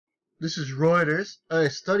This is Reuters. A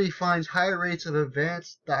study finds higher rates of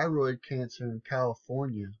advanced thyroid cancer in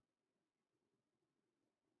California.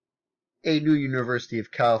 A new University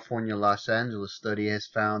of California, Los Angeles study has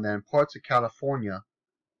found that in parts of California,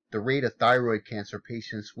 the rate of thyroid cancer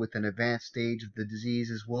patients with an advanced stage of the disease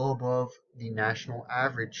is well above the national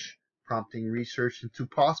average, prompting research into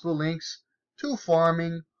possible links to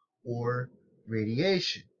farming or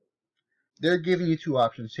radiation. They're giving you two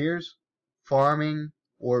options. Here's farming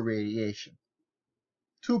or radiation.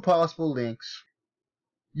 Two possible links.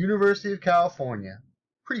 University of California.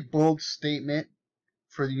 Pretty bold statement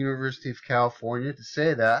for the University of California to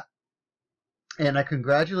say that. And I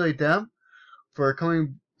congratulate them for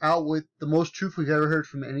coming out with the most truth we've ever heard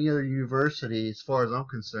from any other university as far as I'm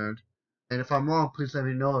concerned. And if I'm wrong, please let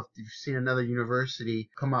me know if you've seen another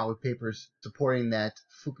university come out with papers supporting that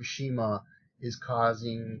Fukushima is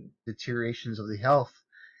causing deteriorations of the health.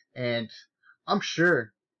 And I'm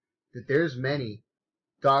sure that there's many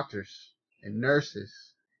doctors and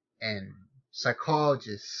nurses and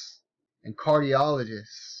psychologists and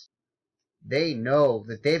cardiologists. They know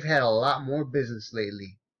that they've had a lot more business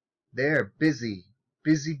lately. They're busy.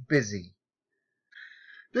 They're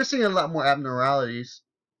seeing a lot more abnormalities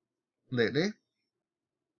lately.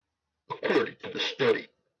 According to the study,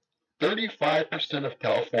 35% of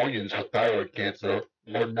Californians with thyroid cancer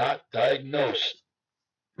were not diagnosed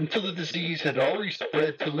until the disease had already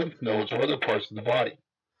spread to lymph nodes or other parts of the body,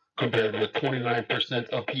 compared with 29%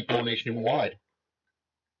 of people nationwide.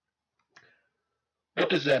 What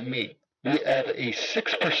does that mean? We have a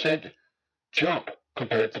 6% jump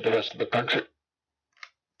compared to the rest of the country.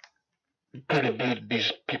 Could it be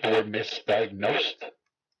these people were misdiagnosed?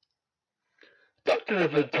 Dr.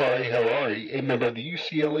 Avital Harari, a member of the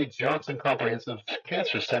UCLA Jonsson Comprehensive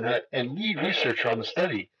Cancer Center and lead researcher on the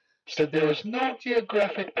study, said there was no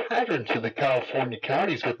geographic pattern to the California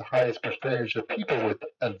counties with the highest percentage of people with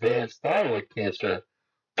advanced thyroid cancer,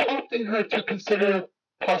 prompting her to consider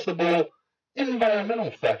possible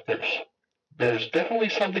environmental factors. There's definitely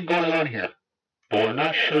something going on here, but we're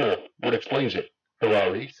not sure what explains it,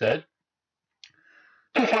 Harari said.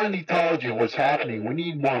 To find the etiology of what's happening, we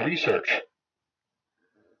need more research.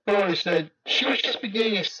 Harari said she was just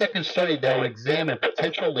beginning a second study that would examine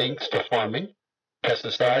potential links to farming,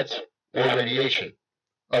 pesticides, or radiation.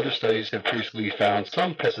 Other studies have previously found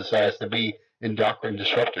some pesticides to be endocrine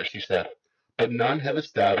disruptors, she said, but none have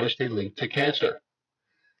established a link to cancer.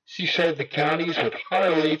 She said the counties with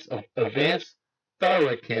higher rates of advanced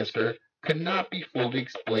thyroid cancer could not be fully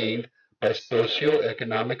explained by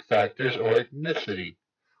socioeconomic factors or ethnicity,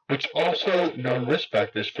 which are also known risk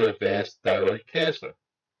factors for advanced thyroid cancer.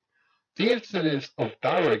 The incidence of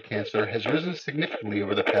thyroid cancer has risen significantly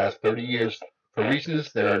over the past 30 years for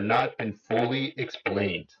reasons that have not been fully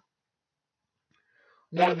explained.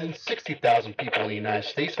 More than 60,000 people in the United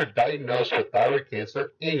States are diagnosed with thyroid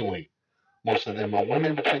cancer annually. Most of them are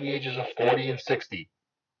women between the ages of 40 and 60.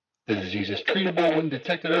 The disease is treatable when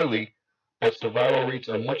detected early, but survival rates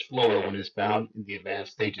are much lower when it is found in the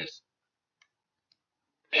advanced stages.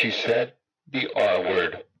 She said the R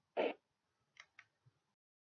word.